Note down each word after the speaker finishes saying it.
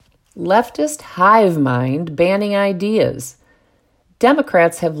leftist hive mind banning ideas.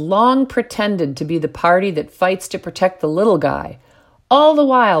 Democrats have long pretended to be the party that fights to protect the little guy, all the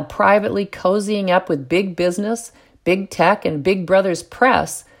while privately cozying up with big business, big tech, and Big Brother's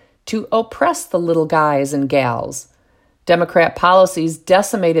press to oppress the little guys and gals. Democrat policies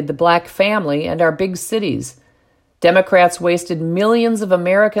decimated the black family and our big cities. Democrats wasted millions of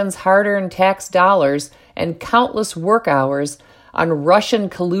Americans' hard-earned tax dollars and countless work hours on Russian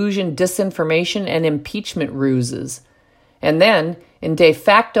collusion, disinformation, and impeachment ruses. And then, in de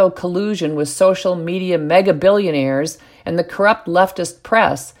facto collusion with social media mega-billionaires and the corrupt leftist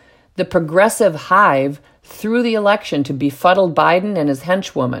press, the progressive hive threw the election to befuddle Biden and his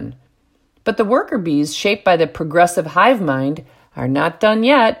henchwoman. But the worker bees shaped by the progressive hive mind are not done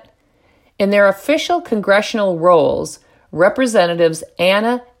yet. In their official congressional roles, Representatives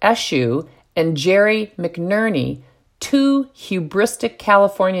Anna Eshoo and Jerry McNerney, two hubristic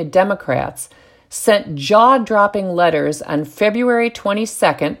California Democrats, sent jaw-dropping letters on February 22,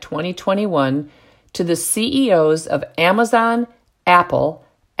 2021, to the CEOs of Amazon, Apple,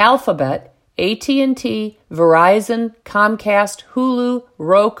 Alphabet, AT&T, Verizon, Comcast, Hulu,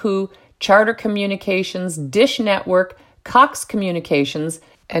 Roku, Charter Communications, Dish Network, Cox Communications,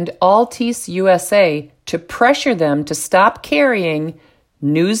 and Altice USA to pressure them to stop carrying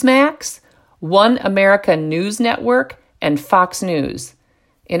Newsmax, One America News Network, and Fox News.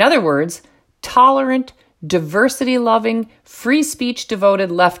 In other words, tolerant, diversity-loving, free speech-devoted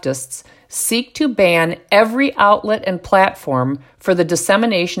leftists seek to ban every outlet and platform for the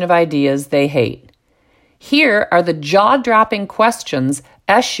dissemination of ideas they hate. Here are the jaw-dropping questions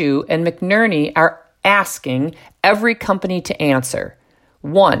Eshoo and McNerney are asking every company to answer.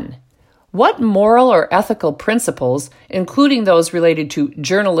 1. What moral or ethical principles, including those related to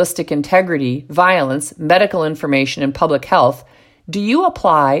journalistic integrity, violence, medical information, and public health, do you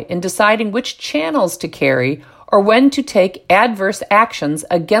apply in deciding which channels to carry or when to take adverse actions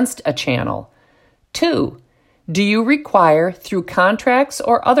against a channel? 2. Do you require, through contracts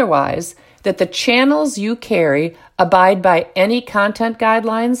or otherwise, that the channels you carry abide by any content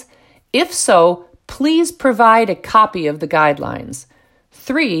guidelines? If so, please provide a copy of the guidelines.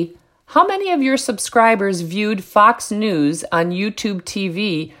 3. How many of your subscribers viewed Fox News on YouTube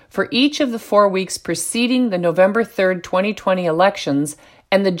TV for each of the 4 weeks preceding the November 3, 2020 elections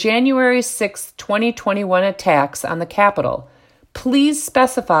and the January 6, 2021 attacks on the Capitol? Please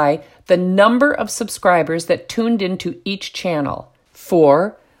specify the number of subscribers that tuned into each channel.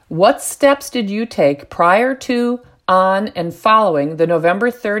 4. What steps did you take prior to, on, and following the November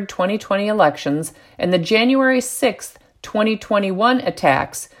 3, 2020 elections and the January 6, 2021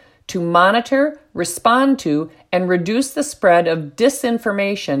 attacks to monitor, respond to, and reduce the spread of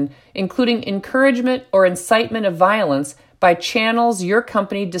disinformation, including encouragement or incitement of violence by channels your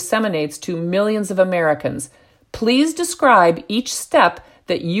company disseminates to millions of Americans? Please describe each step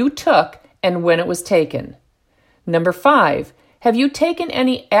that you took and when it was taken. 5. Have you taken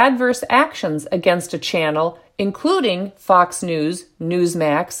any adverse actions against a channel, including Fox News,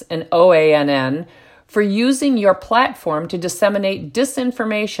 Newsmax, and OANN, for using your platform to disseminate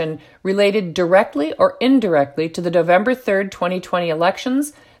disinformation related directly or indirectly to the November 3, 2020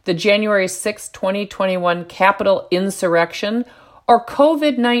 elections, the January 6, 2021 Capitol insurrection, or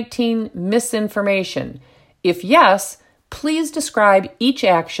COVID-19 misinformation? If yes, please describe each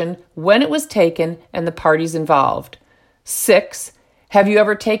action, when it was taken, and the parties involved. 6. Have you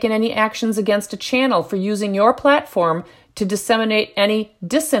ever taken any actions against a channel for using your platform to disseminate any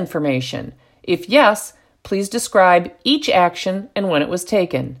disinformation? If yes, please describe each action and when it was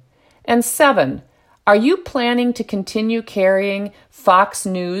taken. And 7. Are you planning to continue carrying Fox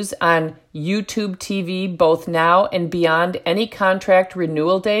News on YouTube TV both now and beyond any contract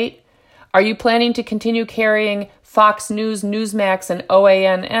renewal date? Are you planning to continue carrying Fox News, Newsmax, and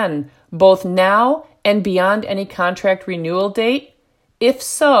OANN both now and beyond any contract renewal date? If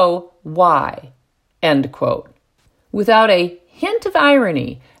so, why? End quote. Without a hint of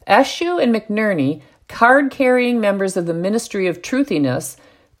irony, Eshoo and McNerney, card-carrying members of the Ministry of Truthiness,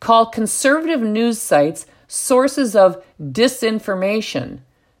 call conservative news sites sources of disinformation.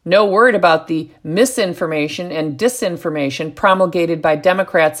 No word about the misinformation and disinformation promulgated by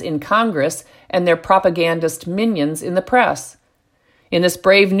Democrats in Congress and their propagandist minions in the press. In this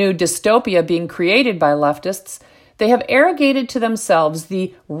brave new dystopia being created by leftists, they have arrogated to themselves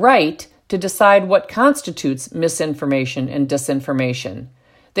the right to decide what constitutes misinformation and disinformation.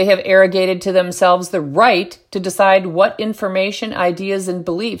 They have arrogated to themselves the right to decide what information, ideas, and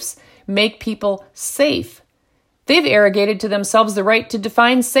beliefs make people safe. They've arrogated to themselves the right to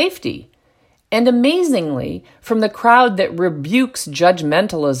define safety. And amazingly, from the crowd that rebukes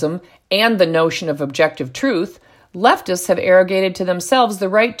judgmentalism and the notion of objective truth, leftists have arrogated to themselves the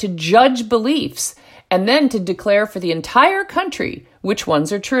right to judge beliefs and then to declare for the entire country which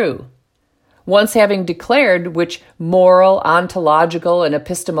ones are true. Once having declared which moral, ontological, and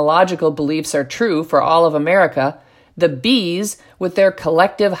epistemological beliefs are true for all of America, the bees, with their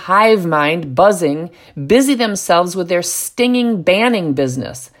collective hive mind buzzing, busy themselves with their stinging banning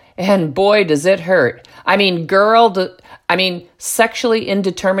business. And boy, does it hurt. Sexually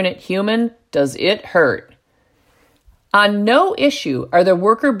indeterminate human, does it hurt. On no issue are the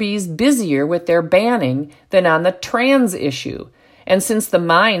worker bees busier with their banning than on the trans issue. And since the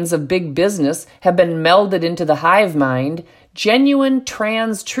minds of big business have been melded into the hive mind, genuine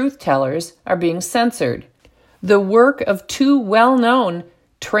trans truth-tellers are being censored. The work of two well-known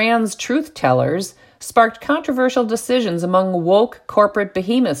trans truth-tellers sparked controversial decisions among woke corporate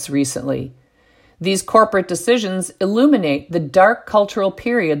behemoths recently. These corporate decisions illuminate the dark cultural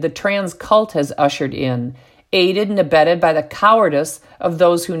period the trans cult has ushered in, aided and abetted by the cowardice of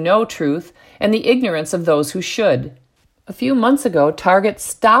those who know truth and the ignorance of those who should. A few months ago, Target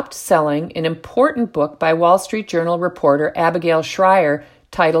stopped selling an important book by Wall Street Journal reporter Abigail Shrier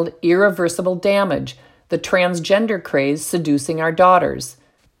titled Irreversible Damage: The Transgender Craze Seducing Our Daughters.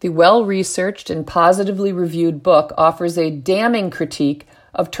 The well-researched and positively reviewed book offers a damning critique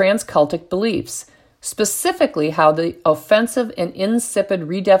of transcultic beliefs, specifically how the offensive and insipid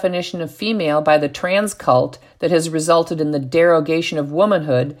redefinition of female by the trans cult that has resulted in the derogation of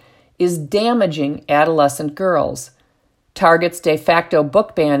womanhood is damaging adolescent girls. Target's de facto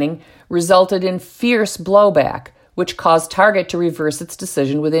book banning resulted in fierce blowback, which caused Target to reverse its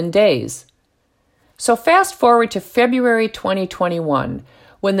decision within days. So fast forward to February 2021,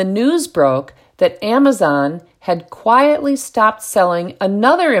 when the news broke that Amazon had quietly stopped selling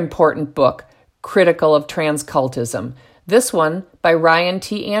another important book critical of transcultism, this one by Ryan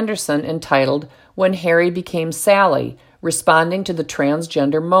T. Anderson entitled When Harry Became Sally, Responding to the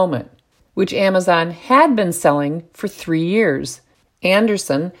Transgender Moment, which Amazon had been selling for 3 years.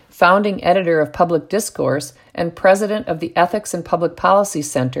 Anderson, founding editor of Public Discourse and president of the Ethics and Public Policy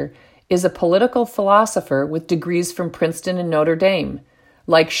Center, is a political philosopher with degrees from Princeton and Notre Dame.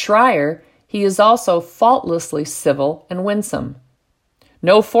 Like Shrier, he is also faultlessly civil and winsome.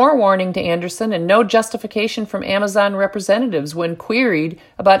 No forewarning to Anderson and no justification from Amazon representatives when queried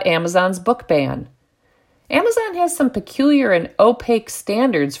about Amazon's book ban. Amazon has some peculiar and opaque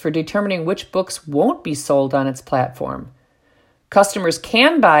standards for determining which books won't be sold on its platform. Customers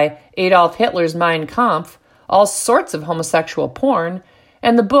can buy Adolf Hitler's Mein Kampf, all sorts of homosexual porn,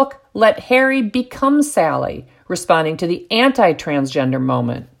 and the book Let Harry Become Sally, responding to the anti-transgender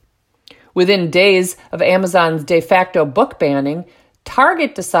moment. Within days of Amazon's de facto book banning,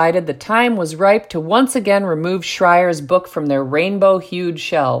 Target decided the time was ripe to once again remove Shrier's book from their rainbow-hued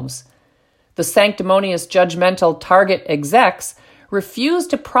shelves. The sanctimonious, judgmental Target execs refuse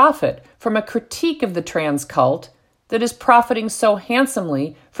to profit from a critique of the trans cult that is profiting so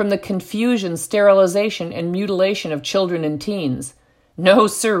handsomely from the confusion, sterilization, and mutilation of children and teens. No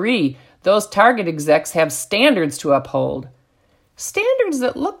siree, those Target execs have standards to uphold. Standards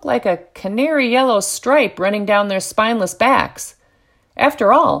that look like a canary yellow stripe running down their spineless backs.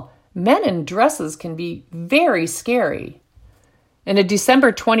 After all, men in dresses can be very scary. In a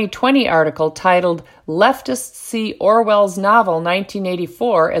December 2020 article titled Leftists See Orwell's Novel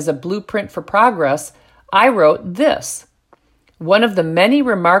 1984 as a Blueprint for Progress, I wrote this: one of the many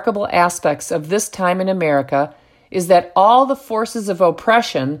remarkable aspects of this time in America is that all the forces of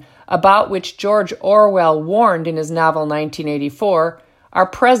oppression about which George Orwell warned in his novel 1984 are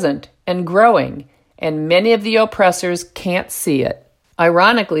present and growing, and many of the oppressors can't see it.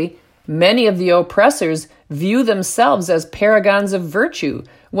 Ironically, many of the oppressors view themselves as paragons of virtue,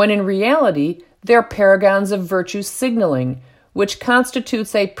 when in reality they're paragons of virtue signaling, which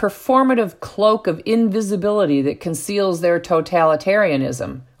constitutes a performative cloak of invisibility that conceals their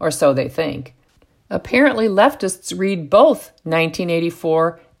totalitarianism, or so they think. Apparently, leftists read both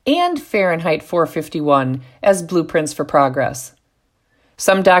 1984 and Fahrenheit 451 as blueprints for progress.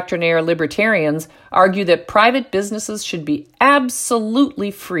 Some doctrinaire libertarians argue that private businesses should be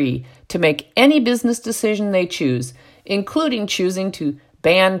absolutely free to make any business decision they choose, including choosing to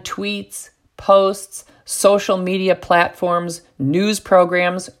ban tweets, posts, social media platforms, news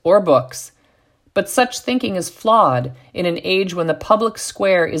programs, or books. But such thinking is flawed in an age when the public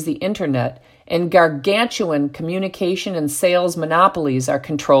square is the internet and gargantuan communication and sales monopolies are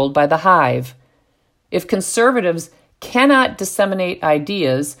controlled by the hive. If conservatives cannot disseminate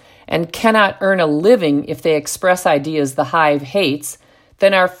ideas and cannot earn a living if they express ideas the hive hates,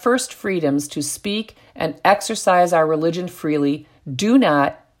 then our first freedoms to speak and exercise our religion freely do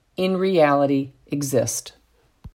not, in reality, exist.